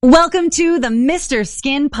Welcome to the Mr.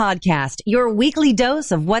 Skin Podcast, your weekly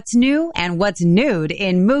dose of what's new and what's nude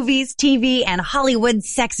in movies, TV, and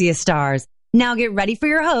Hollywood's sexiest stars. Now get ready for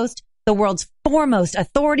your host, the world's foremost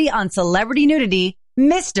authority on celebrity nudity,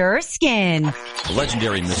 Mr. Skin. The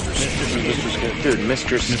legendary Mr. Skin. Mr. Skin. Dude,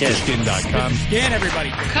 Mr. Skin. MrSkin.com. Skin,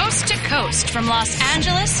 everybody. Coast to coast from Los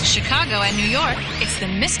Angeles, Chicago, and New York, it's the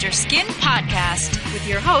Mr. Skin Podcast with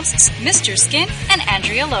your hosts, Mr. Skin and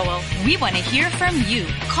Andrea Lowell. We want to hear from you.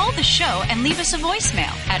 Call the show and leave us a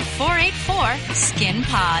voicemail at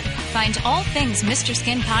 484-SKIN-POD. Find all things Mr.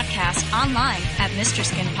 Skin Podcast online at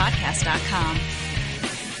MrSkinPodcast.com.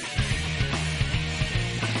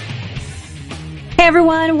 Hey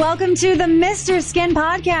everyone, welcome to the Mr. Skin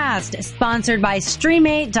Podcast, sponsored by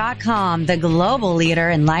Stream8.com, the global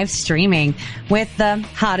leader in live streaming, with the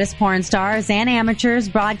hottest porn stars and amateurs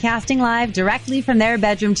broadcasting live directly from their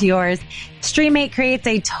bedroom to yours. Stream8 creates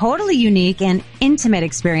a totally unique and intimate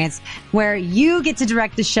experience where you get to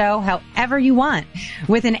direct the show however you want.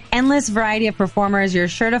 With an endless variety of performers, you're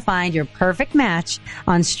sure to find your perfect match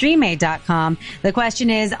on Stream8.com. The question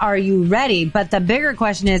is, are you ready? But the bigger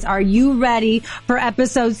question is, are you ready for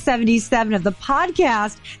episode 77 of the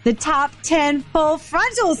podcast, the top 10 full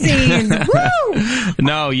frontal scenes? Woo!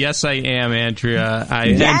 No, yes, I am, Andrea.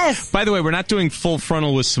 Yes. And by the way, we're not doing full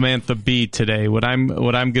frontal with Samantha Bee today. What I'm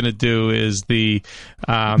going to do is the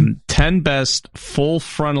 10 best full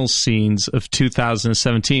frontal scenes of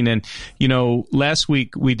 2017. And, you know, last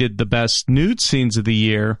week we did the best nude scenes of the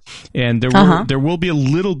year, and there will be a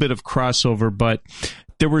little bit of crossover, but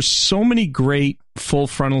there were so many great full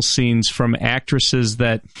frontal scenes from actresses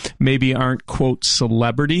that maybe aren't, quote,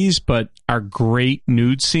 celebrities, but are great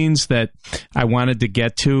nude scenes that I wanted to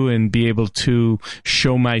get to and be able to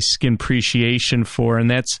show my skin appreciation for.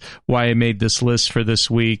 And that's why I made this list for this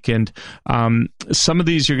week. And some of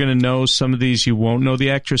these you're going to know, some of these you won't know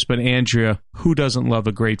the actress. But Andrea, who doesn't love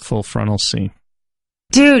a great full frontal scene?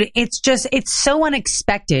 Dude, it's so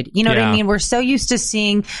unexpected. You know what I mean? We're so used to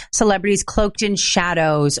seeing celebrities cloaked in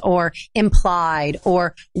shadows or implied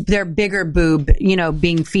or their bigger boob, you know,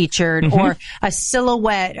 being featured or a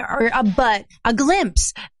silhouette or a butt, a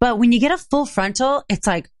glimpse. But when you get a full frontal, it's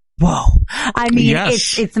like, whoa. I mean,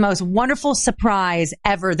 it's the most wonderful surprise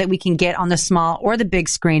ever that we can get on the small or the big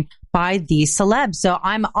screen by these celebs. So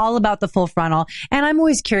I'm all about the full frontal, and I'm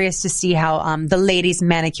always curious to see how the ladies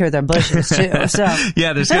manicure their bushes too. So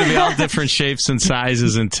yeah, there's going to be all different shapes and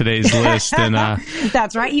sizes in today's list, and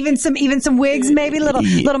that's right. Even some wigs, maybe little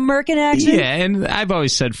merkin action. Yeah, and I've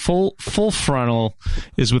always said full frontal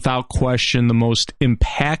is without question the most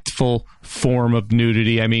impactful form of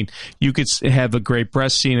nudity. I mean, you could have a great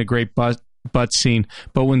breast scene, a great butt scene,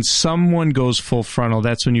 but when someone goes full frontal,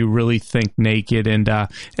 that's when you really think naked, and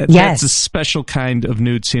that's a special kind of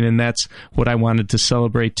nude scene, and that's what I wanted to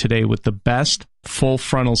celebrate today with the best full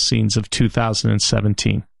frontal scenes of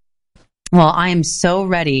 2017. Well, I am so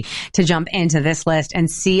ready to jump into this list and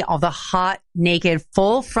see all the hot, naked,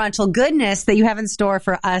 full frontal goodness that you have in store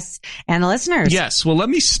for us and the listeners. Yes. Well, let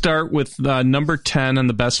me start with number 10 on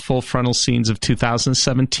the best full frontal scenes of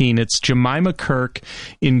 2017. It's Jemima Kirk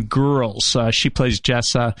in Girls. She plays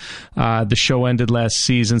Jessa. The show ended last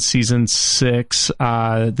season 6.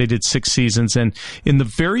 They did 6 seasons. And in the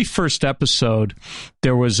very first episode,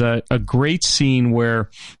 there was a great scene where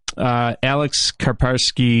Alex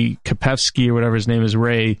Kapewski, or whatever his name is,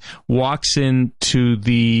 Ray, walks into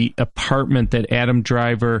the apartment that Adam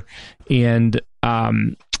Driver and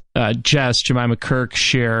Jemima Kirk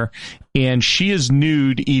share, and she is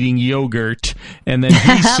nude eating yogurt, and then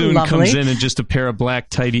he soon comes in just a pair of black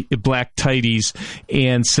tighties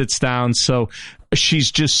and sits down. So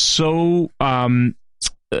she's just so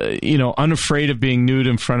unafraid of being nude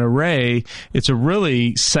in front of Ray. It's a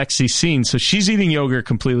really sexy scene. So she's eating yogurt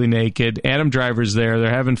completely naked. Adam Driver's there. They're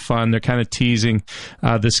having fun. They're kind of teasing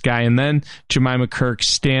this guy. And then Jemima Kirk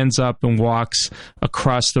stands up and walks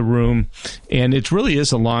across the room. And it really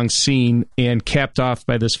is a long scene, and capped off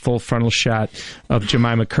by this full frontal shot of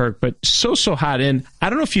Jemima Kirk. But so hot. And I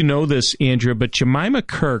don't know if you know this, Andrea, but Jemima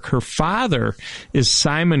Kirk, her father is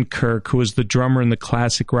Simon Kirk, who was the drummer in the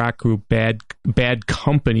classic rock group Bad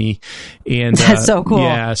Company. And that's so cool.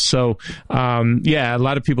 Yeah. So, a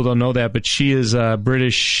lot of people don't know that, but she is a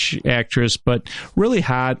British actress, but really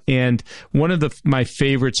hot. And one of my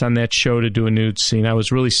favorites on that show to do a nude scene. I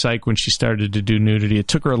was really psyched when she started to do nudity. It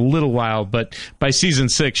took her a little while, but by season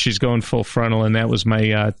 6, she's going full frontal. And that was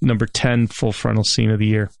my number 10 full frontal scene of the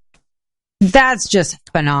year. That's just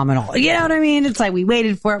phenomenal. You know what I mean? It's like we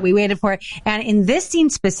waited for it. And in this scene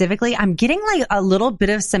specifically, I'm getting like a little bit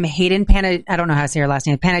of some Hayden I don't know how to say her last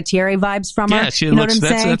name, Panettiere vibes from her. Yeah, she you know looks,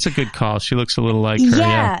 what I'm saying? That's a good call. She looks a little like her.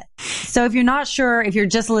 Yeah. So if you're not sure, if you're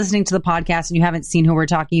just listening to the podcast and you haven't seen who we're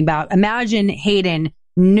talking about, imagine Hayden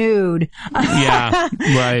nude. Yeah,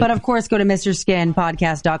 right. But of course, go to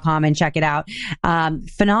MrSkinPodcast.com and check it out.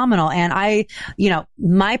 Phenomenal. And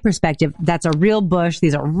my perspective, that's a real bush.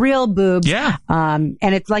 These are real boobs. Yeah. And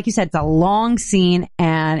it's like you said, it's a long scene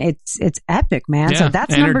and it's epic, man. Yeah. So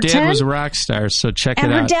that's and number 10. her dad was a rock star, so check it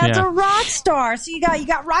out. And her dad's a rock star. So you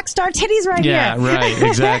got rock star titties right here. Yeah, right.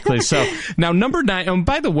 Exactly. So now number 9,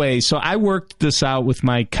 by the way, so I worked this out with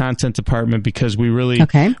my content department because we really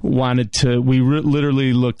wanted to, literally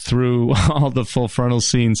looked through all the full frontal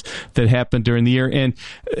scenes that happened during the year. And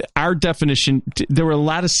our definition, there were a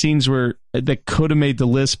lot of scenes that could have made the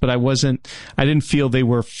list, but I didn't feel they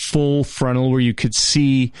were full frontal where you could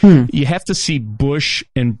see, you have to see bush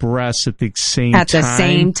and breasts at the same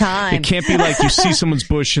time. It can't be like you see someone's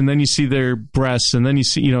bush and then you see their breasts and then you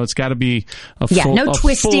see, it's got to be a full, no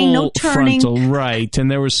twisting, no turning. Frontal, right. And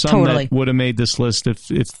there was some that would have made this list if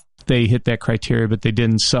they hit that criteria, but they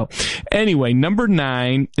didn't. So anyway, number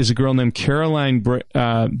 9 is a girl named Caroline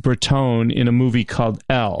Breton in a movie called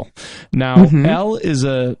Elle. Now, Elle is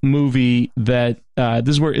a movie that this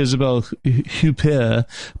is where Isabelle Huppert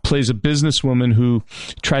plays a businesswoman who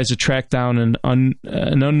tries to track down an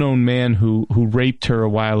unknown man who raped her a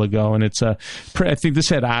while ago, and it's I think this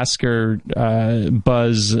had Oscar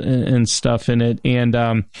buzz and stuff in it, and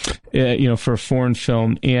for a foreign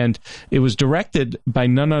film, and it was directed by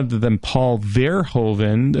none other than Paul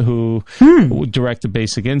Verhoeven, who directed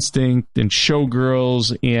Basic Instinct and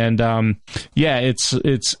Showgirls, and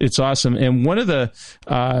it's awesome. And one of the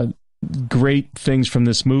great things from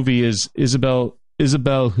this movie is Isabelle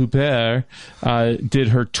Huppert did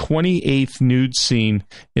her 28th nude scene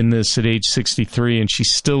in this at age 63, and she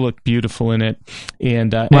still looked beautiful in it.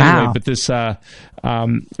 And anyway, but this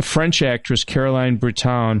French actress Caroline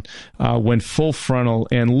Breton went full frontal,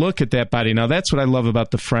 and look at that body. Now that's what I love about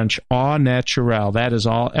the French, au naturel. That is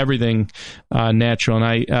everything natural.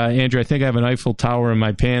 And Andrew, I think I have an Eiffel Tower in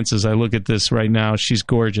my pants as I look at this right now. She's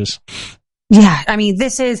gorgeous. Yeah, I mean,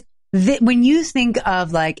 this is. When you think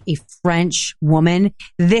of like a French woman,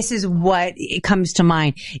 this is what it comes to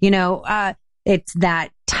mind. It's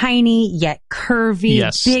that tiny yet curvy,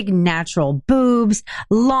 big natural boobs,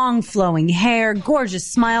 long flowing hair, gorgeous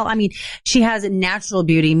smile. I mean, she has a natural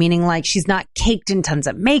beauty, meaning like she's not caked in tons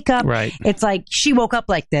of makeup. Right. It's like she woke up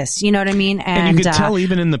like this. You know what I mean? And you can tell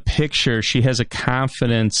even in the picture, she has a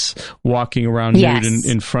confidence walking around nude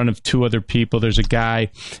in front of 2 other people. There's a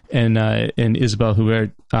guy and Isabelle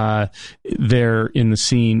Huppert there in the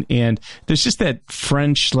scene, and there's just that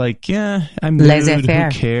French I'm nude, who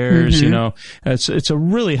cares? It's a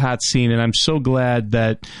really hot scene, and I'm so glad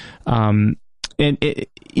that I'm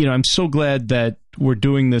so glad that we're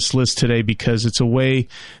doing this list today because it's a way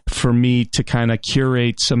for me to kind of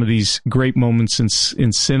curate some of these great moments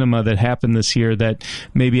in cinema that happened this year that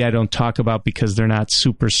maybe I don't talk about because they're not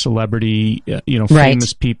super celebrity,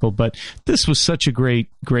 famous people. But this was such a great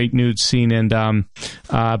nude scene. And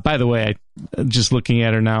by the way, just looking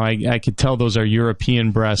at her now, I could tell those are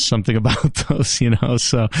European breasts, something about those,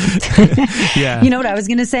 so yeah. You know what I was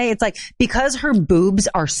going to say? It's like, because her boobs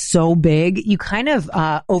are so big, you kind of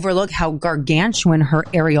overlook how gargantuan her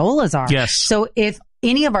areolas are. Yes. So if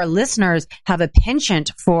any of our listeners have a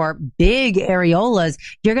penchant for big areolas,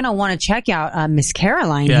 you're going to want to check out Miss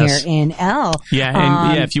Caroline here in Elle.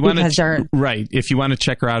 Yeah, and if you want to, if you want to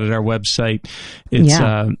check her out at our website, it's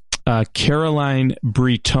Caroline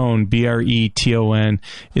Breton, Breton,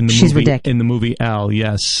 in the movie Elle.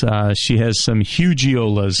 Yes, she has some huge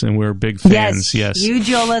eolas, and we're big fans. Yes, huge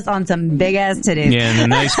eolas on some big ass titties. Yeah, and a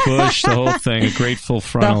nice bush, the whole thing, a great full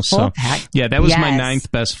frontal. Pack. Yeah, that was my 9th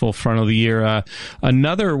best full frontal of the year.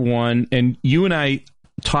 Another one, and you and I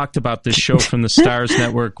talked about this show from the Stars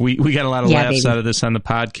Network. We got a lot of laughs out of this on the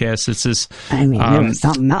podcast. It's this. I mean, it was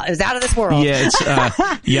something else. It was out of this world. Yeah, it's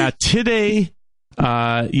Tide.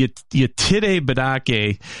 Yetide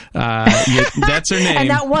Badake, that's her name. And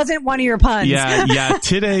that wasn't one of your puns.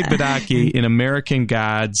 Yetide Badake in American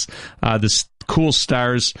Gods, this cool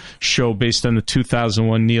Stars show based on the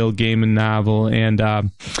 2001 Neil Gaiman novel, and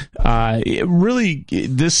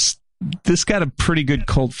this got a pretty good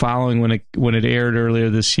cult following when it aired earlier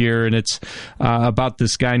this year, and it's about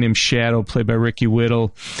this guy named Shadow, played by Ricky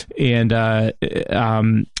Whittle, and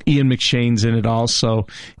Ian McShane's in it also.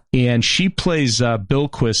 and she plays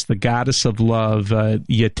Bilquis, the goddess of love.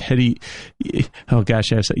 Yetide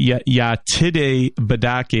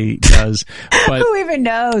Badaki does. But who even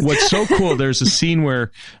knows? What's so cool? There's a scene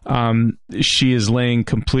where she is laying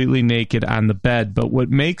completely naked on the bed. But what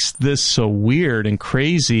makes this so weird and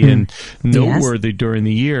crazy and noteworthy during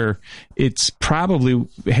the year, it's probably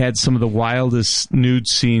had some of the wildest nude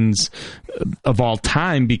scenes of all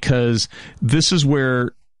time, because this is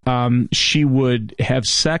where she would have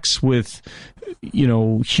sex with,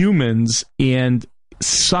 humans and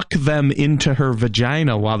suck them into her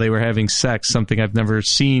vagina while they were having sex, something I've never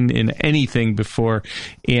seen in anything before.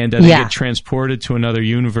 And they get transported to another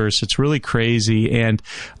universe. It's really crazy. And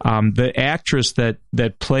the actress that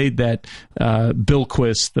played that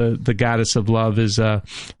Bilquis, the goddess of love, is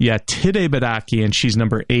Yetide Badaki, and she's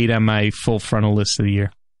number 8 on my full frontal list of the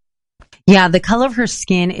year. Yeah, the color of her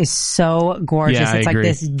skin is so gorgeous. Yeah, it's I like agree.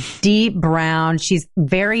 this deep brown. She's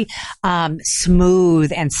very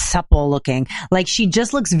smooth and supple looking. Like, she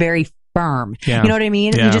just looks very firm. Yeah. You know what I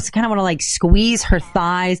mean? Yeah. You just kind of want to like squeeze her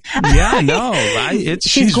thighs. Yeah, no,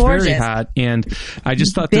 she's gorgeous. very hot, and I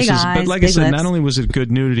just thought Big this is. eyes, But like I big said, lips. not only was it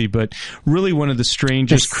good nudity, but really one of the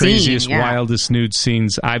strangest, The scene, craziest, wildest nude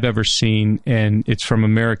scenes I've ever seen, and it's from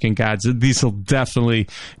American Gods. These will definitely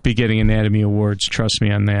be getting Anatomy Awards. Trust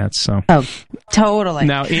me on that. So, Totally.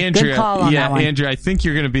 now, Andrea, good call on that one. Andrea, I think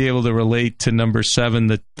you're going to be able to relate to number 7,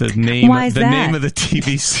 the name, Why is that? name of the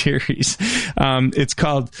TV series. It's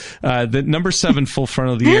called the number 7 full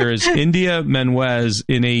frontal of the year is India Menwez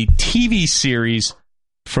in a TV series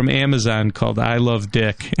from Amazon called I Love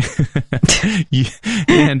Dick.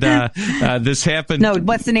 And this happened. No,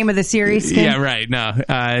 what's the name of the series? Skin? Yeah, right. No.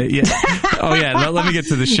 Oh, yeah. Let me get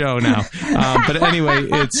to the show now. But anyway,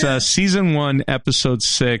 it's season 1, episode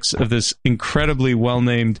 6 of this incredibly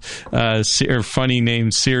well-named or funny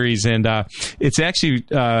named series. And it's actually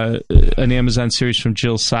an Amazon series from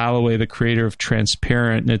Jill Soloway, the creator of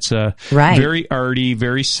Transparent. And it's very arty,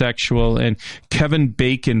 very sexual. And Kevin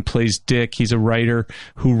Bacon plays Dick. He's a writer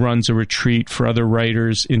who runs a retreat for other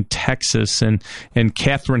writers in Texas. And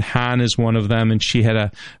Catherine Hahn is one of them. And she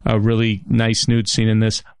had a really nice nude scene in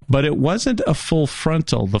this. But it wasn't a full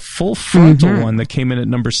frontal. The full frontal one that came in at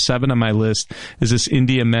number 7 on my list is this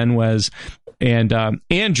India Menwez. And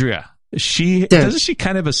Andrea, doesn't she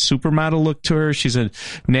kind of have a supermodel look to her? She's a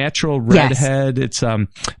natural redhead. It's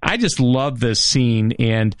I just love this scene,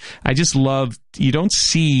 and I just love, you don't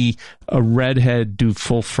see a redhead do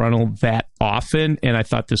full frontal that often, and I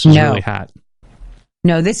thought this was really hot.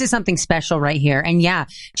 No, this is something special right here. And yeah,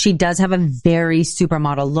 she does have a very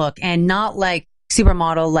supermodel look, and not like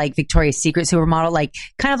supermodel like Victoria's Secret supermodel, like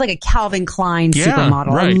kind of like a Calvin Klein supermodel.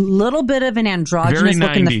 Right. A little bit of an androgynous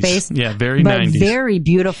look in the face. Yeah, very but 90s. Very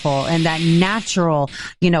beautiful, and that natural,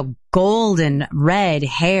 golden red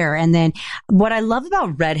hair. And then what I love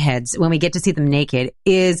about redheads when we get to see them naked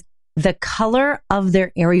is the color of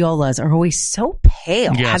their areolas are always so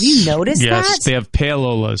pale. Yes. Have you noticed that? Yes, they have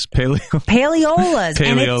paleolas. Paleolas.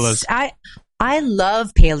 Paleolas. And I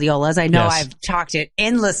love paleolas. I know Yes. I've talked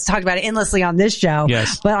about it endlessly on this show.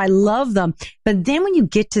 Yes. But I love them. But then when you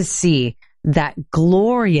get to see that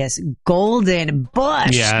glorious golden bush,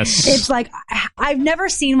 it's like, I've never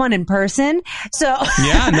seen one in person. So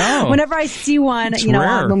whenever I see one, It's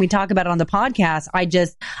rare. when we talk about it on the podcast,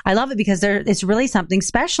 I love it because it's really something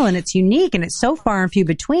special, and it's unique, and it's so far and few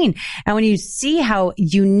between. And when you see how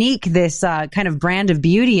unique this kind of brand of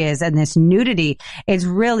beauty is, and this nudity, it's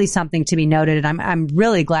really something to be noted. And I'm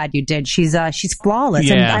really glad you did. She's flawless.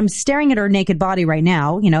 Yeah. And I'm staring at her naked body right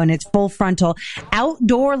now, in its full frontal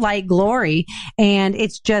outdoor light glory. And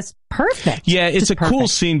it's just perfect. Yeah, it's just a cool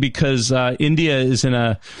scene because India is in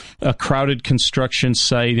a crowded construction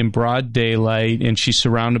site in broad daylight, and she's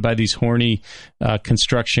surrounded by these horny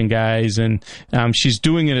construction guys, and she's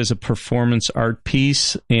doing it as a performance art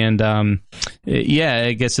piece. And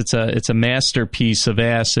I guess it's a masterpiece of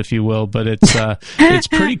ass, if you will, but it's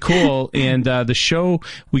pretty cool. And the show,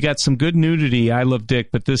 we got some good nudity. I Love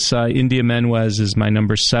Dick, but this India Menwez is my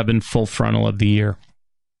number 7 full frontal of the year.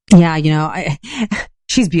 Yeah,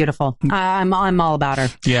 she's beautiful. I'm all about her.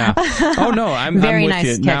 Yeah. Oh no, I'm Very with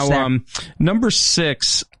nice you. catch Now, there. number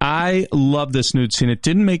 6, I love this nude scene. It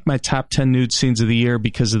didn't make my top 10 nude scenes of the year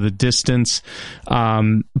because of the distance,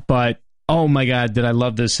 but oh my God, did I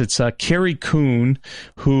love this. It's Carrie Coon,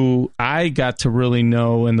 who I got to really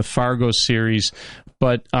know in the Fargo series,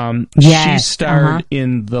 but she starred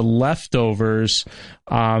in The Leftovers,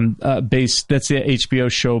 that's the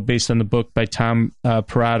HBO show based on the book by Tom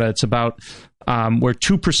Perrotta. It's about where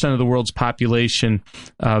 2% of the world's population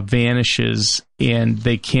vanishes and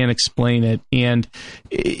they can't explain it. And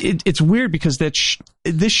it's weird because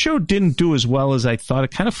this show didn't do as well as I thought. It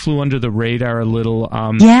kind of flew under the radar a little.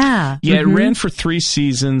 Yeah. It ran for 3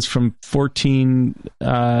 seasons from 14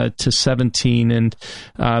 to 17. And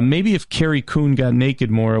maybe if Carrie Coon got naked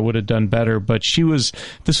more, it would have done better. But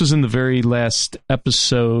this was in the very last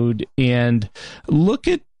episode. And look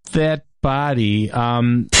at that body. I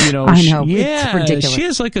know. It's ridiculous. She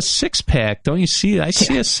has like a 6-pack. Don't you see? I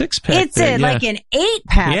see a 6-pack. It's like an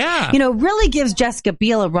 8-pack. Yeah. Really gives Jessica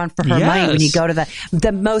Biel a run for her money when you go to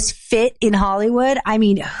the most fit in Hollywood. I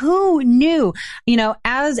mean, who knew?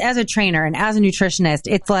 As a trainer and as a nutritionist,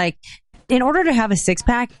 it's like, in order to have a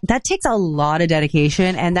 6-pack, that takes a lot of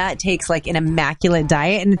dedication, and that takes like an immaculate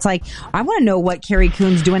diet. And it's like, I want to know what Carrie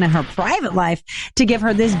Coon's doing in her private life to give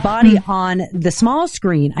her this body on the small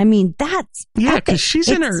screen. I mean, that's because she's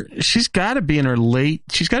got to be in her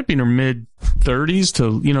mid 30s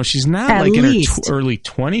to, she's not like in her early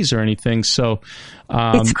 20s or anything. So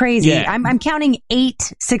it's crazy. Yeah. I'm counting 8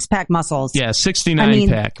 6-pack muscles. Yeah,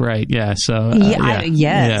 69-pack, right? Yeah. So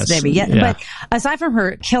yes, baby. Yeah. But aside from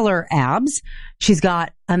her killer abs, she's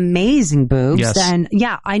got amazing boobs. Yes. And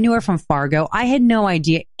I knew her from Fargo. I had no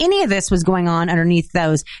idea any of this was going on underneath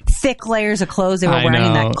those thick layers of clothes they were wearing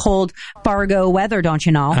in that cold Fargo weather, don't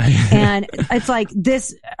you know? And it's like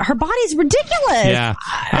her body's ridiculous. Yeah.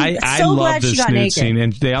 I love this nude scene.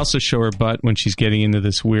 And they also show her butt when she's getting into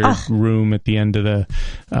this weird room at the end of the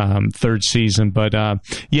 3rd season. But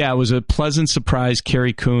it was a pleasant surprise.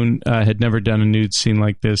 Carrie Coon had never done a nude scene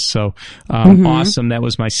like this. So awesome. That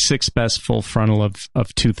was my 6th best full frontal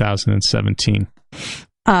of 2017.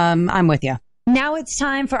 I'm with you. Now it's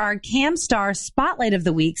time for our CamStar Spotlight of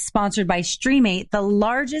the Week, sponsored by Streamate, the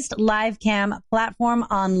largest live cam platform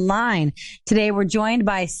online. Today we're joined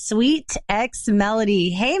by Sweet X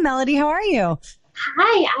Melody. Hey, Melody, how are you?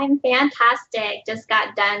 Hi, I'm fantastic. Just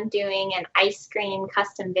got done doing an ice cream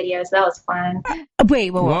custom video, so that was fun.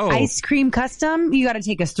 Wait, ice cream custom? You got to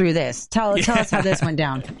take us through this. Tell us how this went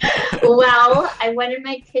down. Well, I went in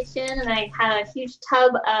my kitchen and I had a huge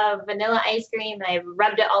tub of vanilla ice cream and I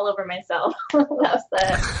rubbed it all over myself.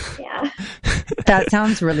 That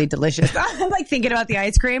sounds really delicious. I'm like thinking about the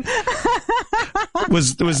ice cream.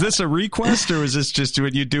 Was this a request or was this just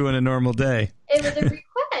what you do in a normal day? It was a request.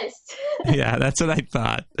 Yeah, that's what I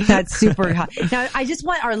thought. That's super hot. Now, I just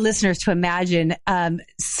want our listeners to imagine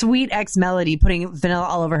Sweet X Melody putting vanilla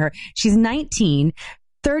all over her. She's 19,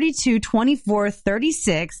 32, 24,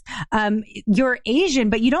 36. You're Asian,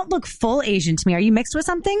 but you don't look full Asian to me. Are you mixed with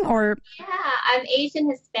something? Or? Yeah, I'm Asian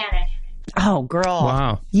Hispanic. Oh, girl.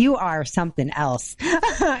 Wow. You are something else.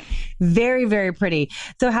 Very, very pretty.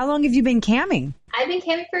 So how long have you been camming? I've been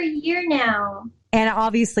camming for a year now. And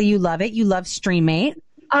obviously you love it. You love Streamate.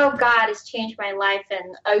 Oh, God, it's changed my life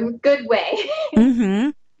in a good way.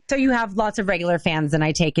 Mm-hmm. So you have lots of regular fans, and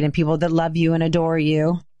I take it, and people that love you and adore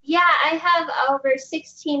you. Yeah, I have over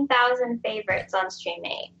 16,000 favorites on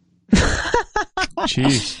Streamate.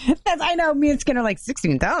 Jeez. I know, me and Skin are like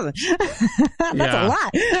 16,000. That's a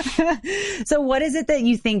lot. So what is it that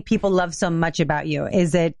you think people love so much about you?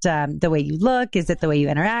 Is it the way you look? Is it the way you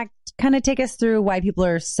interact? Kind of take us through why people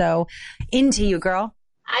are so into you, girl.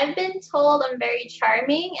 I've been told I'm very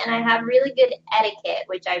charming and I have really good etiquette,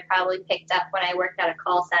 which I probably picked up when I worked at a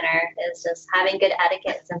call center. It's just having good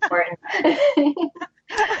etiquette is important.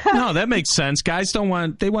 No, that makes sense. Guys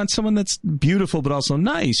they want someone that's beautiful but also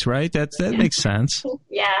nice, right? That makes sense.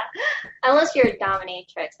 Yeah. Unless you're a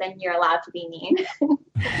dominatrix, then you're allowed to be mean.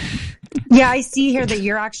 Yeah, I see here that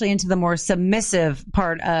you're actually into the more submissive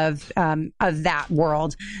part of that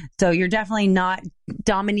world. So you're definitely not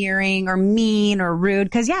domineering or mean or rude.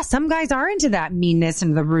 Because some guys are into that meanness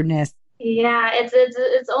and the rudeness. Yeah,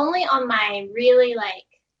 it's only on my really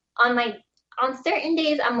on certain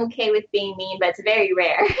days I'm okay with being mean, but it's very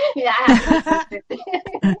rare.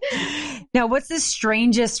 Now, what's the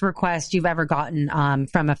strangest request you've ever gotten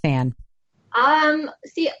from a fan?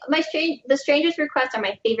 The strangest requests are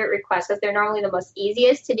my favorite requests because they're normally the most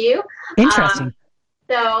easiest to do. Interesting.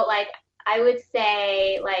 So I would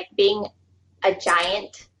say being a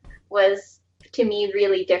giant was to me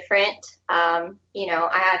really different. I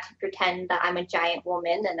had to pretend that I'm a giant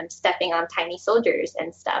woman and I'm stepping on tiny soldiers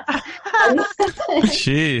and stuff.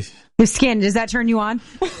 Jeez. Your Skin, does that turn you on?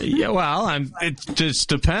 Yeah, well, it just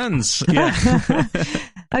depends. Yeah.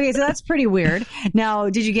 Okay, so that's pretty weird. Now,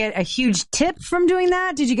 did you get a huge tip from doing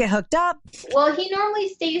that? Did you get hooked up? Well, he normally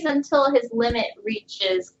stays until his limit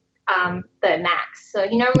reaches the max. So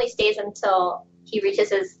he normally stays until he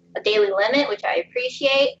reaches his daily limit, which I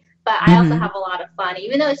appreciate. But I also have a lot of fun.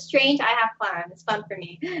 Even though it's strange, I have fun. It's fun for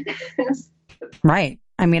me. Right.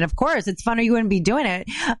 I mean, of course, it's fun or you wouldn't be doing it.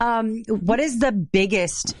 What is the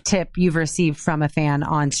biggest tip you've received from a fan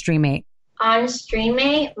on StreamMate? On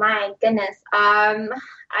StreamMate, my goodness.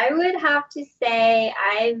 I would have to say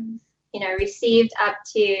I've, received up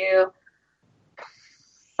to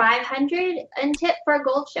 500 in tip for a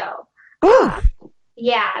gold show.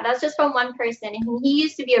 Yeah, that's just from one person. And he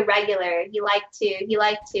used to be a regular. He liked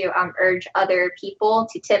to urge other people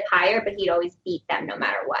to tip higher, but he'd always beat them no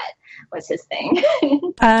matter what was his thing.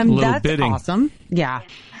 That's bidding. Awesome. Yeah.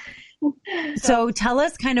 So tell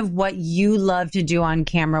us kind of what you love to do on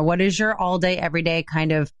camera. What is your all day, everyday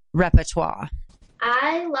kind of repertoire?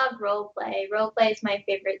 I love role play. Role play is my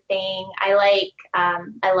favorite thing. I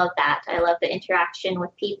love that. I love the interaction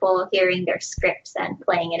with people, hearing their scripts and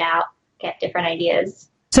playing it out, get different ideas.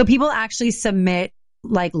 So people actually submit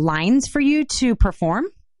like lines for you to perform?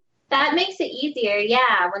 That makes it easier,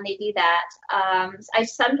 yeah, when they do that.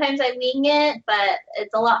 Sometimes I wing it, but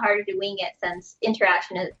it's a lot harder to wing it since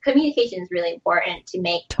communication is really important to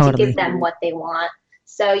give them what they want.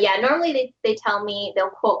 So yeah, normally they tell me, they'll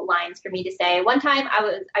quote lines for me to say. One time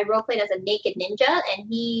I role played as a naked ninja, and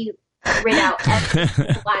he read out every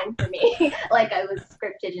line for me, like I was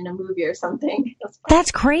scripted in a movie or something.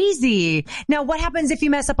 That's crazy. Now, what happens if you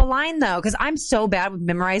mess up a line though? Because I'm so bad with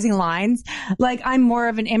memorizing lines. Like I'm more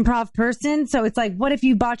of an improv person, so it's like, what if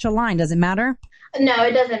you botch a line? Does it matter? No,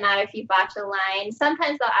 it doesn't matter if you botch a line.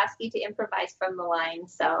 Sometimes they'll ask you to improvise from the line,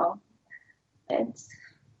 so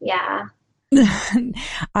yeah.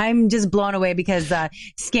 I'm just blown away because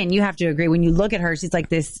Skin, you have to agree, when you look at her, she's like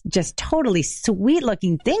this just totally sweet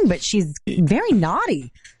looking thing, but she's very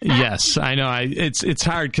naughty. Yes, I know. It's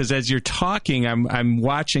hard because as you're talking, I'm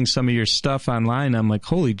watching some of your stuff online. I'm like,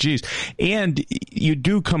 holy geez. And you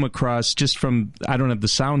do come across, just from, I don't have the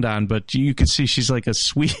sound on, but you can see she's like a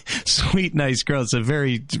sweet, nice girl. It's a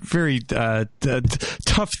very, very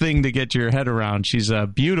tough thing to get your head around. She's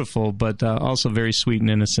beautiful, but also very sweet and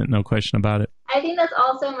innocent. No question about it. I think that's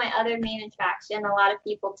also my other main attraction. A lot of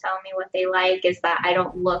people tell me what they like is that I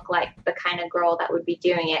don't look like the kind of girl that would be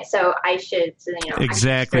doing it. So I should,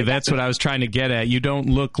 Exactly. That's what I was trying to get at. You don't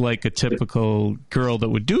look like a typical girl that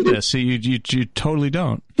would do this. So you totally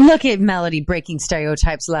don't. Look at Melody breaking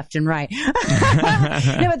stereotypes left and right.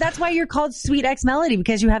 No, but that's why you're called Sweet X Melody,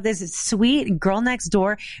 because you have this sweet girl next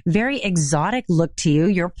door, very exotic look to you.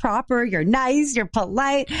 You're proper, you're nice, you're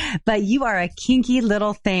polite, but you are a kinky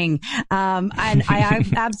little thing. And I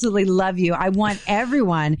absolutely love you. I want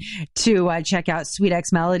everyone to check out Sweet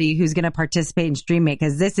X Melody, who's going to participate in StreamMate,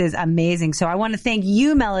 because this is amazing. So I want to thank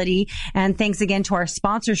you, Melody, and thanks again to our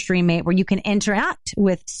sponsor, StreamMate, where you can interact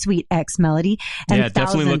with Sweet X Melody. And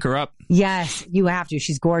definitely look her up. Yes, you have to.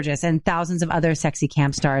 She's gorgeous. And thousands of other sexy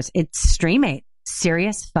camp stars. It's StreamMate.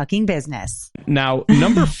 Serious fucking business. Now,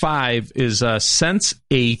 number 5 is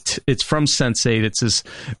Sense8. It's from Sense8. It's this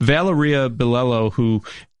Valeria Bilello who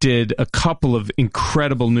did a couple of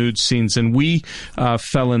incredible nude scenes, and we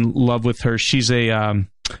fell in love with her. She's an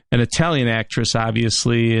Italian actress,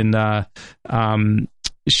 obviously, and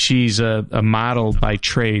she's a model by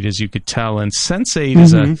trade, as you could tell. And Sense8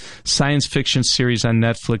 is a science fiction series on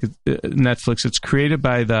Netflix. It's created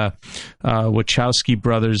by the Wachowski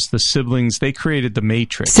brothers, the siblings. They created The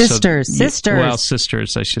Matrix. Sisters,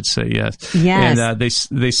 I should say, yes. Yes. And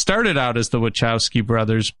they started out as the Wachowski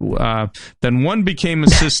brothers. Then one became a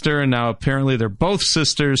sister, and now apparently they're both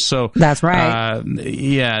sisters. So that's right.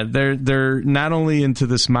 They're not only into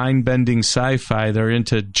this mind-bending sci-fi, they're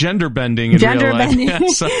into gender-bending in real life.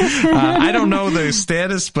 So, I don't know the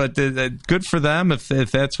status, but good for them if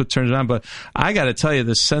that's what turns it on. But I got to tell you,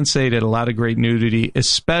 the Sense8 had a lot of great nudity,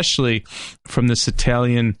 especially from this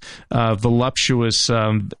Italian voluptuous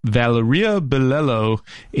Valeria Bilello,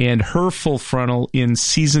 and her full frontal in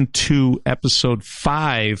season 2, episode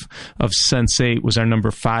 5 of Sense8 was our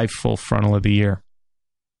number 5 full frontal of the year.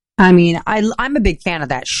 I mean, I'm a big fan of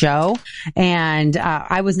that show, and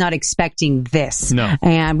I was not expecting this. No.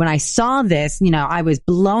 And when I saw this, I was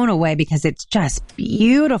blown away because it's just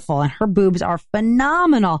beautiful, and her boobs are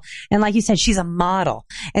phenomenal. And like you said, she's a model.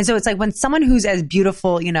 And so it's like when someone who's as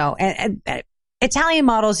beautiful, and Italian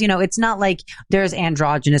models, it's not like there's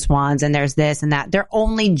androgynous ones and there's this and that. They're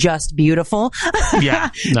only just beautiful.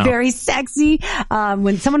 Yeah. No. Very sexy.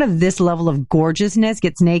 When someone of this level of gorgeousness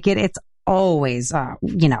gets naked, it's always,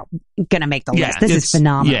 going to make the list. This is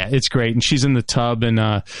phenomenal. Yeah, it's great. And she's in the tub,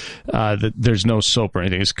 and there's no soap or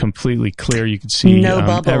anything. It's completely clear. You can see no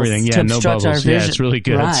bubbles everything. Yeah, no bubbles. Yeah, it's really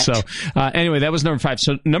good. Right. So anyway, that was number 5.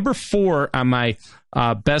 So number 4 on my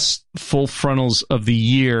best full frontals of the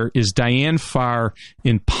year is Diane Farr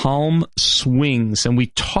in Palm Swings. And we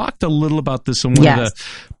talked a little about this in one of the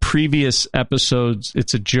previous episodes.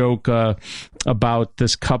 It's a joke about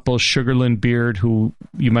this couple, Sugarland Beard, who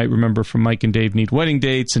you might remember from Mike and Dave Need Wedding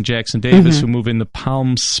Dates, and Jackson Davis, who move into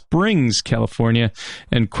Palm Springs, California,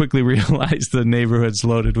 and quickly realize the neighborhood's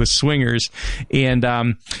loaded with swingers.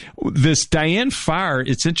 And this Diane Farr,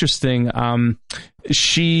 it's interesting.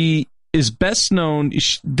 She is best known,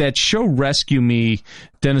 that show Rescue Me,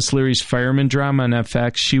 Dennis Leary's fireman drama on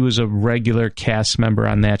FX. She was a regular cast member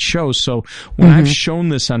on that show. So when I've shown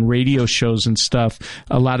this on radio shows and stuff,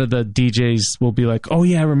 a lot of the DJs will be like, oh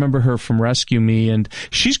yeah, I remember her from Rescue Me. And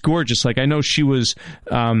she's gorgeous. Like, I know she was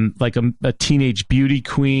like a teenage beauty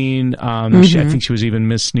queen. I think she was even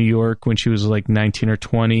Miss New York when she was like 19 or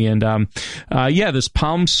 20. And this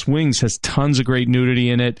Palm Swings has tons of great nudity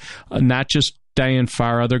in it. Not just Diane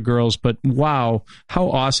Farr, other girls, but wow, how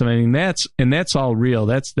awesome. I mean, that's all real.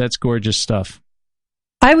 That's gorgeous stuff.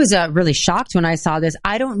 I was really shocked when I saw this.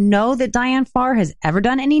 I don't know that Diane Farr has ever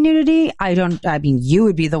done any nudity. I mean, you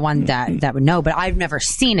would be the one that would know, but I've never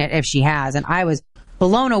seen it if she has. And I was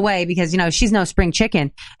blown away because, she's no spring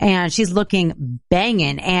chicken, and she's looking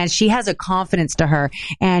banging, and she has a confidence to her,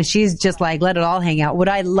 and she's just like, let it all hang out. What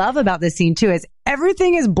I love about this scene too is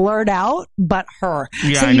everything is blurred out but her.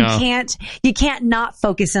 Yeah, so you can't not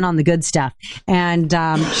focus in on the good stuff. And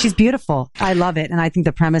she's beautiful. I love it. And I think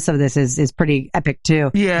the premise of this is pretty epic too.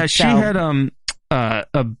 Yeah, she had a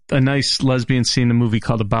nice lesbian scene in a movie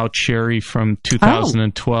called About Cherry from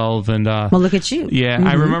 2012. And well, look at you. Yeah,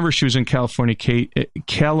 I remember she was in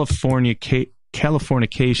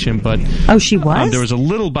Californication, but she was. There was a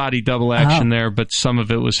little body double action there, but some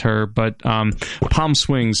of it was her. But Palm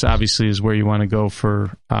Swings obviously is where you want to go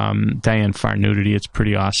for Diane Farr nudity. It's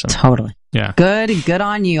pretty awesome. Totally. Yeah. Good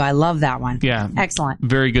on you. I love that one. Yeah. Excellent.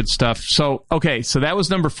 Very good stuff. So, okay, so that was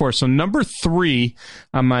number 4. So number 3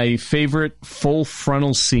 on my favorite full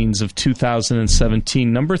frontal scenes of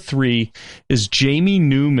 2017, number 3 is Jamie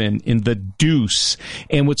Newman in The Deuce.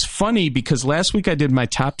 And what's funny, because last week I did my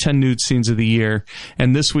top 10 nude scenes of the year,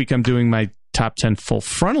 and this week I'm doing my top 10 full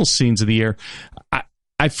frontal scenes of the year.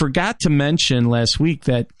 I forgot to mention last week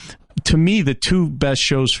that, to me, the 2 best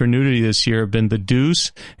shows for nudity this year have been The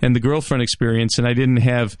Deuce and The Girlfriend Experience, and I didn't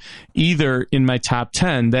have either in my top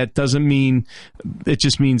 10. That doesn't mean, it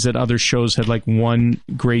just means that other shows had like one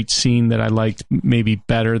great scene that I liked maybe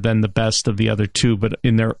better than the best of the other 2, but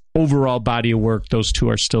in their overall body of work, those 2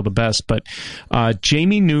 are still the best. But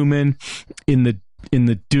Jamie Newman in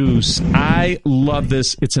The Deuce, I love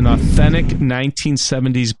this. It's an authentic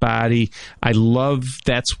 1970s body. I love,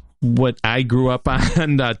 that's what I grew up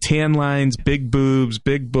on, tan lines, big boobs,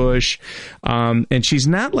 big bush, and she's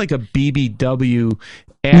not like a BBW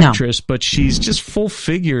actress, but she's just full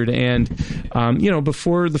figured, and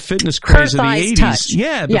before the fitness craze of the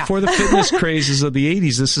 80s, before the fitness crazes of the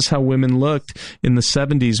 80s, this is how women looked in the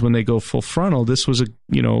 70s when they go full frontal. This was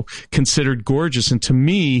considered gorgeous, and to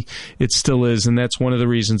me, it still is, and that's one of the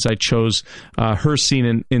reasons I chose her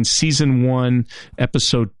scene in season 1,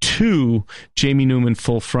 episode 2, Jamie Newman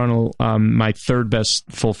full frontal, my 3rd best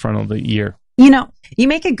full frontal of the year. You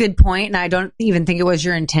make a good point, and I don't even think it was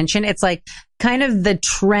your intention. It's like kind of the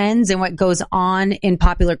trends and what goes on in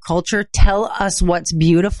popular culture tell us what's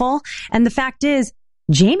beautiful. And the fact is,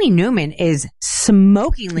 Jamie Newman is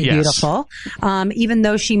smokingly beautiful, even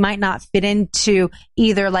though she might not fit into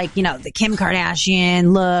either the Kim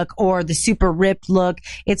Kardashian look or the super ripped look.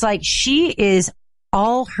 It's like she is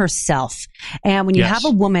all herself. And when you have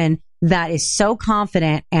a woman that is so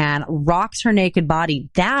confident and rocks her naked body,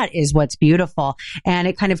 that is what's beautiful. And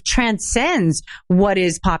it kind of transcends what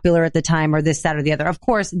is popular at the time or this, that, or the other. Of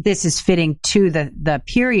course, this is fitting to the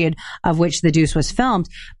period of which The Deuce was filmed.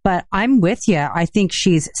 But I'm with you. I think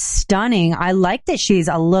she's stunning. I like that she's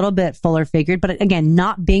a little bit fuller figured, but again,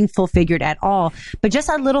 not being full figured at all, but just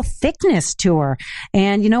a little thickness to her.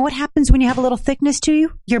 And you know what happens when you have a little thickness to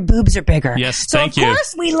you? Your boobs are bigger. Yes, so thank you. Of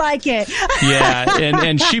course we like it. Yeah,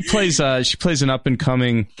 and she plays an up and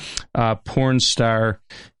coming porn star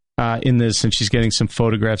in this, and she's getting some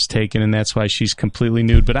photographs taken, and that's why she's completely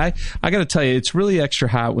nude. But I got to tell you, it's really extra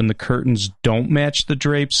hot when the curtains don't match the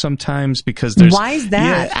drapes sometimes, because there's... Why is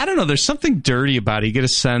that? Yeah, I don't know. There's something dirty about it. You get a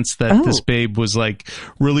sense that this babe was like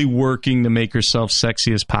really working to make herself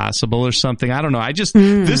sexy as possible or something. I don't know. I just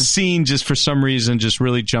this scene just for some reason just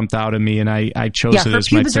really jumped out at me, and I chose it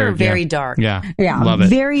as my her pubes third. are very dark. Yeah, love it.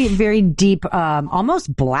 Very, very deep,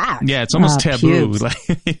 almost black. Yeah, it's almost taboo. Pubes. Like,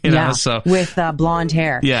 you know, so with blonde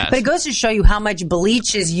hair. Yes. But it goes to show you how much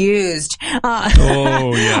bleach is used.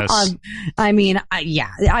 Oh yes. I mean,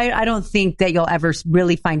 I don't think that you'll ever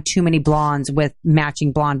really find too many blondes with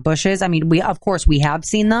matching blonde bushes. I mean, we have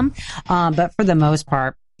seen them, but for the most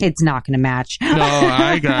part, it's not going to match. No,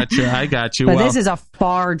 I got you. But this is a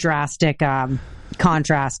far drastic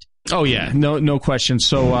contrast. Oh yeah, no question.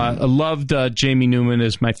 So I loved Jamie Newman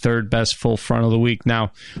as my third best full frontal of the week.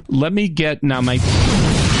 Now let me get my.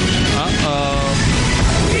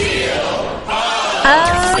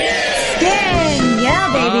 Skin,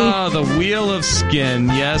 yeah, baby. Oh, the Wheel of Skin.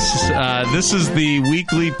 Yes, this is the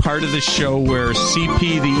weekly part of the show where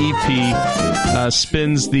CP the EP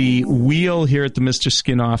spins the wheel here at the Mr.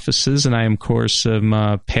 Skin offices, and I, of course,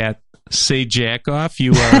 am Pat. Say jack off.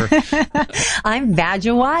 You are. I'm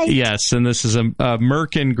Badger White. Yes, and this is a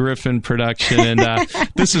Merck and Griffin production, and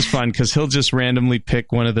this is fun because he'll just randomly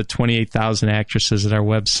pick one of the 28,000 actresses at our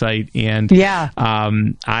website, and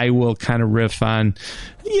I will kind of riff on,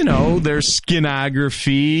 their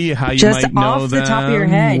skinography, how you just might know off the them, top of your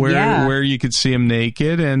head, where you could see them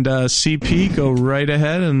naked, and CP, go right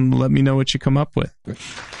ahead and let me know what you come up with.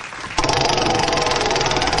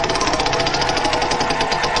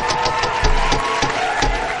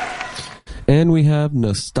 And we have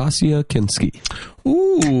Nastasia Kinski.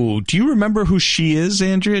 Ooh, do you remember who she is,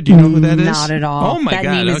 Andrea? Do you know who that is? Not at all. Oh, my God.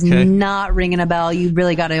 That name is not ringing a bell. You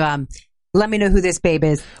really got to let me know who this babe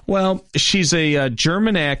is. Well, she's a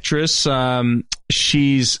German actress.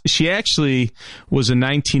 She actually was a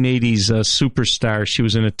 1980s superstar. She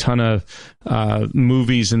was in a ton of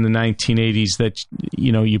movies in the 1980s that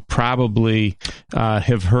you probably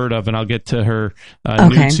have heard of, and I'll get to her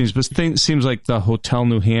nude scenes. But seems like the Hotel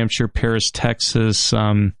New Hampshire, Paris, Texas.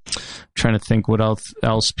 Trying to think what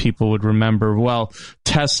else people would remember. Well,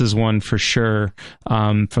 Tess is one for sure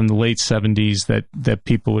from the late 70s that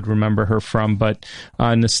people would remember her from. But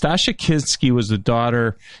Nastasia Kinski was the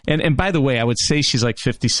daughter, and by the way, I would say she's like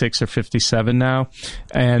 56 or 57 now,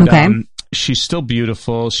 and she's still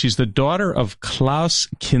beautiful. She's the daughter of Klaus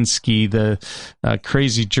Kinski, the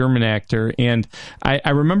crazy German actor, and I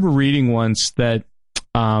remember reading once that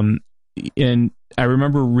Roman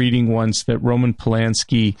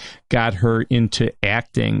Polanski got her into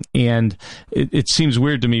acting, and it seems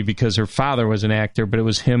weird to me because her father was an actor, but it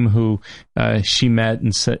was him who she met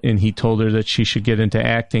and he told her that she should get into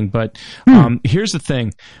acting. But here's the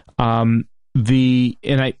thing. I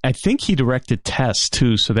think he directed Tess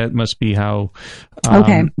too, so that must be how.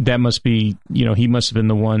 That must be he must have been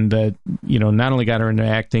the one that not only got her into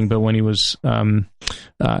acting, but when he was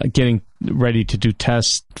getting ready to do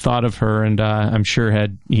Tess, thought of her, and I'm sure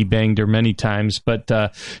he banged her many times.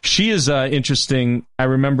 But she is interesting. I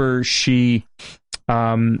remember she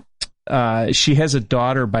has a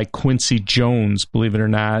daughter by Quincy Jones, believe it or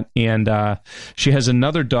not, and she has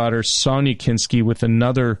another daughter, Sonia Kinski, with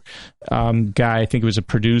another guy. I think it was a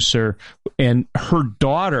producer, and her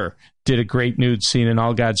daughter did a great nude scene in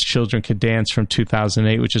All God's Children Could Dance from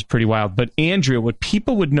 2008, which is pretty wild. But Andrea, what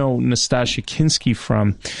people would know Nastasia Kinski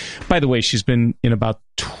from, by the way, she's been in about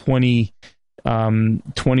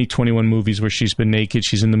 21 movies where she's been naked.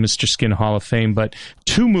 She's in the Mr. Skin Hall of Fame, but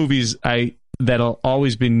two movies that'll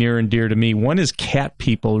always be near and dear to me. One is Cat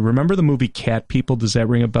People. Remember the movie Cat People? Does that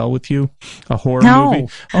ring a bell with you? A horror movie?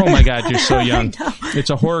 Oh my God, you're so young.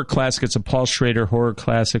 It's a horror classic. It's a Paul Schrader horror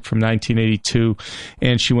classic from 1982,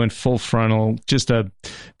 and she went full frontal. Just a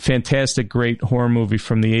fantastic, great horror movie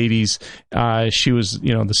from the 80s. She was,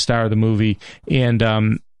 the star of the movie,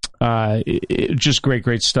 and just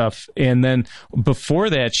great stuff. And then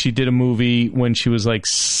before that, she did a movie when she was like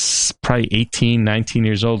probably 18, 19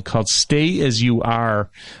 years old called Stay As You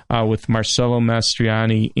Are with Marcello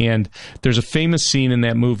Mastroianni. And there's a famous scene in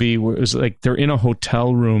that movie where it was like they're in a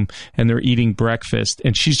hotel room and they're eating breakfast,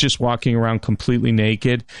 and she's just walking around completely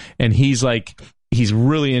naked, and he's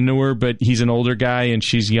really into her, but he's an older guy and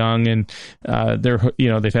she's young, and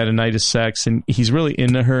they've had a night of sex, and he's really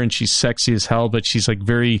into her, and she's sexy as hell, but she's like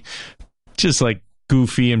very just like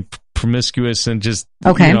goofy and promiscuous and just,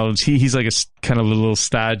 Okay. you know, he's like a kind of a little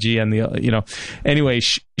stodgy and anyway,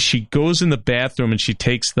 she goes in the bathroom and she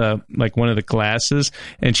takes one of the glasses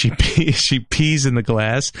and she pees in the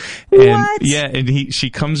glass. And What? yeah, and she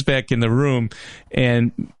comes back in the room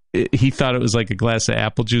and he thought it was like a glass of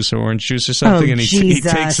apple juice or orange juice or something, and he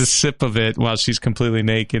takes a sip of it while she's completely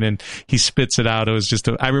naked, and he spits it out. It was just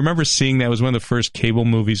I remember seeing that. It was one of the first cable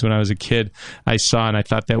movies when I was a kid I saw, and I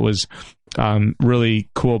thought that was really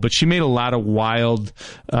cool. But she made a lot of wild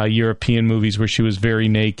European movies where she was very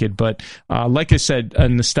naked. But like I said,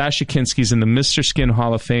 Nastassja Kinski's in the Mr. Skin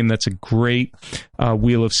Hall of Fame. That's a great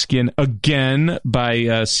Wheel of Skin, again by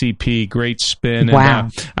CP. Great spin. Wow.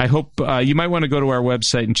 And, I hope you might want to go to our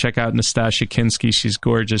website and check out Nastassja Kinski. She's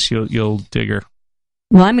gorgeous. You'll dig her.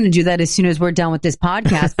 Well, I'm going to do that as soon as we're done with this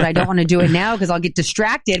podcast, but I don't want to do it now because I'll get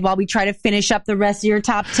distracted while we try to finish up the rest of your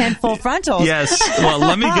top 10 full frontals. Yes. Well,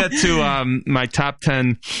 let me get to my top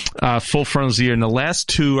 10 full frontals of the year. And the last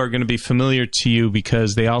two are going to be familiar to you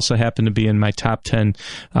because they also happen to be in my top 10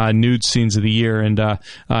 nude scenes of the year. And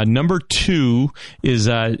number 2 is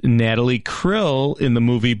Natalie Krill in the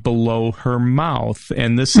movie Below Her Mouth.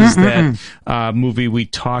 And this is that movie we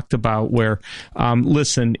talked about where,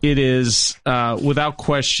 listen, it is without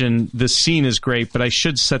question, the scene is great, but I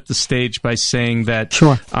should set the stage by saying that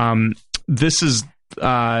this is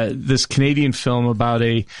this Canadian film about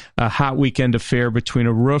a hot weekend affair between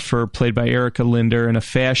a roofer, played by Erica Linder, and a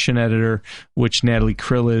fashion editor, which Natalie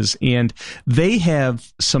Krill is. And they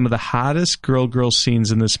have some of the hottest girl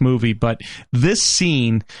scenes in this movie, but this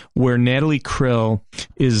scene where Natalie Krill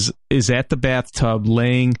is at the bathtub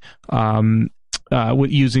laying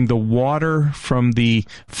using the water from the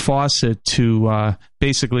faucet to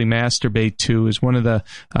basically masturbate to is one of the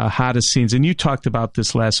hottest scenes. And you talked about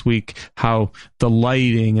this last week, how the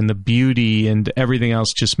lighting and the beauty and everything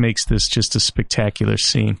else just makes this just a spectacular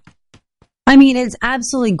scene. I mean, it's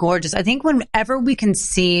absolutely gorgeous. I think whenever we can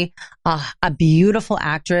see a beautiful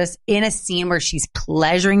actress in a scene where she's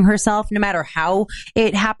pleasuring herself, no matter how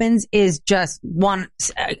it happens, is just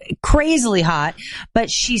crazily hot. But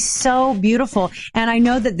she's so beautiful. And I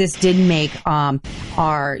know that this did make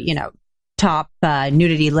our, top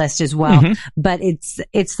nudity list as well. But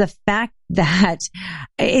it's the fact that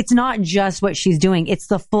it's not just what she's doing. It's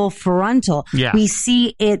the full frontal. Yeah. We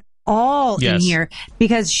see it all in here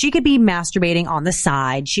because she could be masturbating on the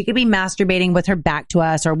side. She could be masturbating with her back to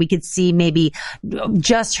us, or we could see maybe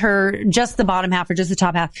just the bottom half or just the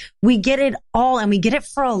top half. We get it all, and we get it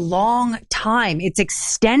for a long time. It's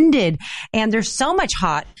extended, and there's so much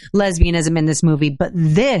hot lesbianism in this movie, but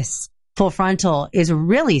this full frontal is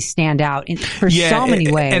really stand out for so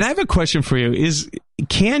many ways. And I have a question for you.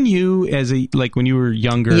 Can you, when you were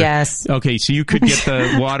younger? Yes. Okay, so you could get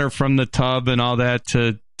the water from the tub and all that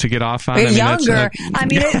to get off on? Younger.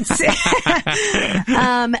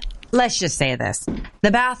 Let's just say this. The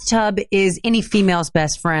bathtub is any female's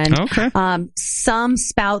best friend. Okay. Some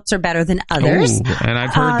spouts are better than others. Oh, and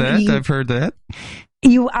I've heard that.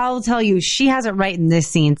 I'll tell you, she has it right in this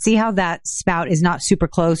scene. See how that spout is not super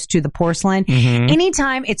close to the porcelain?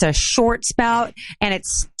 Anytime it's a short spout and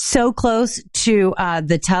it's so close to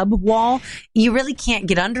the tub wall, you really can't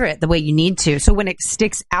get under it the way you need to. So when it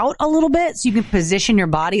sticks out a little bit, so you can position your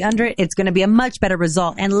body under it, it's going to be a much better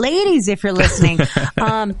result. And ladies, if you're listening,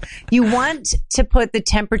 you want to put the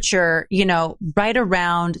temperature, right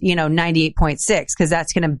around, 98.6, because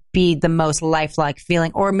that's going to be the most lifelike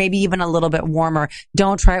feeling, or maybe even a little bit warmer.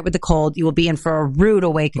 Don't try it with the cold. You will be in for a rude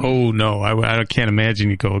awakening. Oh, no. I can't imagine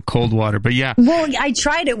you go with cold water, but yeah. Well, I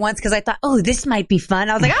tried it once because I thought, this might be fun.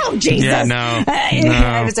 I was like, oh, Jesus. Yeah, no.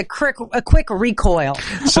 It was a quick recoil.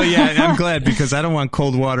 So, yeah, I'm glad because I don't want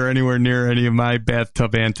cold water anywhere near any of my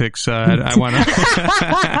bathtub antics. I want to.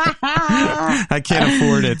 I can't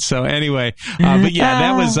afford it. So, anyway. But, yeah,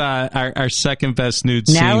 that was our second best nude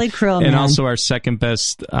scene. Natalie Krill, and also our second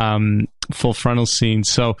best full frontal scene.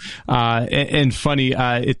 So, and funny,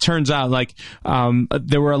 it turns out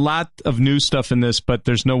there were a lot of new stuff in this, but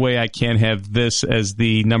there's no way I can't have this as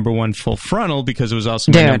the number one full frontal because it was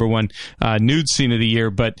also my number one nude scene of the year.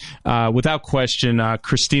 But without question,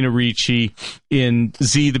 Christina Ricci in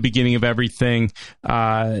Z, The Beginning of Everything,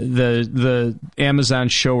 the Amazon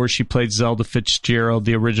show where she played Zelda Fitzgerald,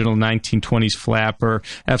 the original 1920s flapper,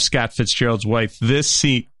 F. Scott Fitzgerald's wife. This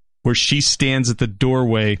scene where she stands at the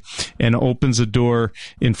doorway and opens a door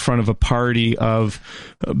in front of a party of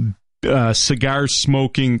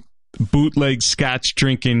cigar-smoking, bootleg scotch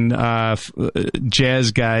drinking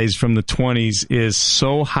jazz guys from the 20s is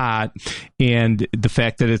so hot. And the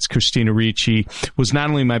fact that it's Christina Ricci was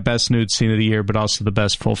not only my best nude scene of the year, but also the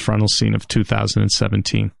best full frontal scene of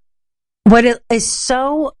 2017. What is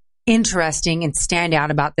so interesting and stand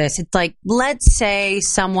out about this. It's like, let's say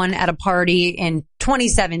someone at a party in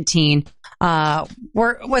 2017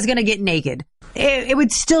 was going to get naked. It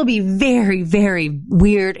would still be very, very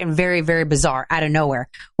weird and very, very bizarre out of nowhere.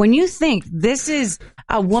 When you think this is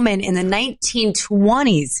a woman in the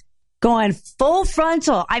 1920s going full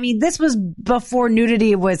frontal. I mean, this was before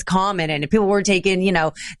nudity was common and people were taking,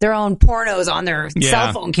 their own pornos on their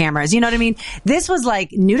cell phone cameras. You know what I mean? This was like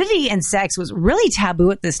nudity and sex was really taboo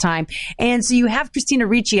at this time. And so you have Christina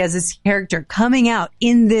Ricci as this character coming out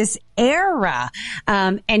in this era,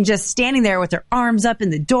 and just standing there with her arms up in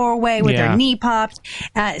the doorway with her knee popped,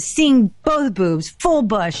 seeing both boobs, full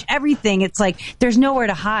bush, everything. It's like there's nowhere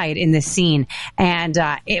to hide in this scene. And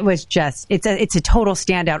it was just, it's a total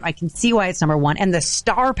standout. I can see why it's number one. And the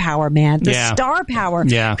star power, man. The star power.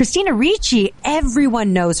 Yeah. Christina Ricci,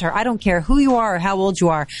 everyone knows her. I don't care who you are or how old you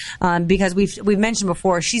are, because we've mentioned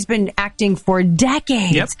before, she's been acting for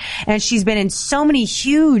decades. Yep. And she's been in so many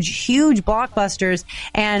huge, huge blockbusters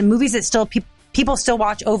and movies that still people still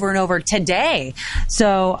watch over and over today.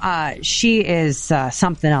 So she is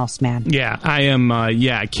something else, man. Yeah, I am.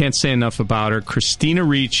 I can't say enough about her. Christina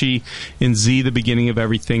Ricci in Z, The Beginning of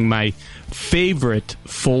Everything, my favorite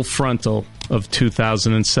full frontal of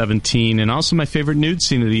 2017, and also my favorite nude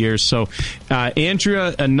scene of the year. So,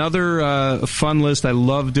 Andrea, another fun list. I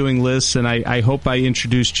love doing lists, and I hope I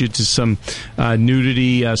introduced you to some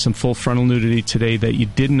nudity, some full frontal nudity today that you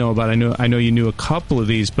didn't know about. I know you knew a couple of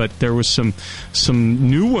these, but there was some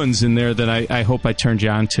new ones in there that I hope I turned you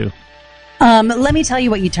on to. Let me tell you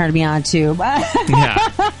what you turned me on to.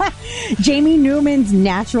 Jamie Newman's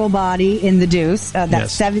natural body in The Deuce,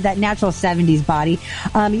 that natural 70s body.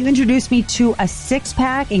 You introduced me to a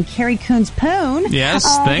six-pack in Carrie Coon's Poon. Yes,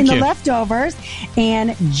 thank you. In The Leftovers.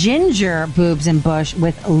 And Ginger Boobs and Bush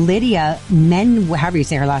with Lydia however you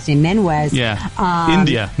say her last name, Menwez.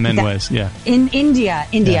 India Menwez, In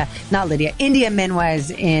India, not Lydia. India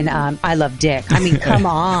Menwez in I Love Dick. I mean, come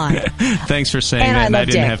on. Thanks for saying that, and I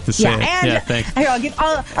didn't have to say it. Thanks. Here,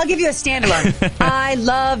 I'll give you a standalone. I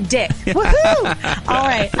love Dick. Woohoo! All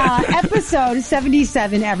right, episode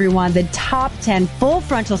 77, everyone. The top 10 full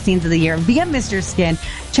frontal scenes of the year via Mr. Skin.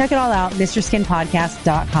 Check it all out,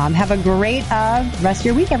 MrSkinPodcast.com. Have a great rest of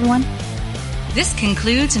your week, everyone. This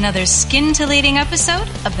concludes another scintillating episode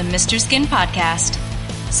of the Mr. Skin Podcast.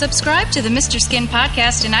 Subscribe to the Mr. Skin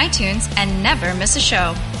Podcast in iTunes and never miss a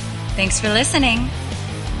show. Thanks for listening.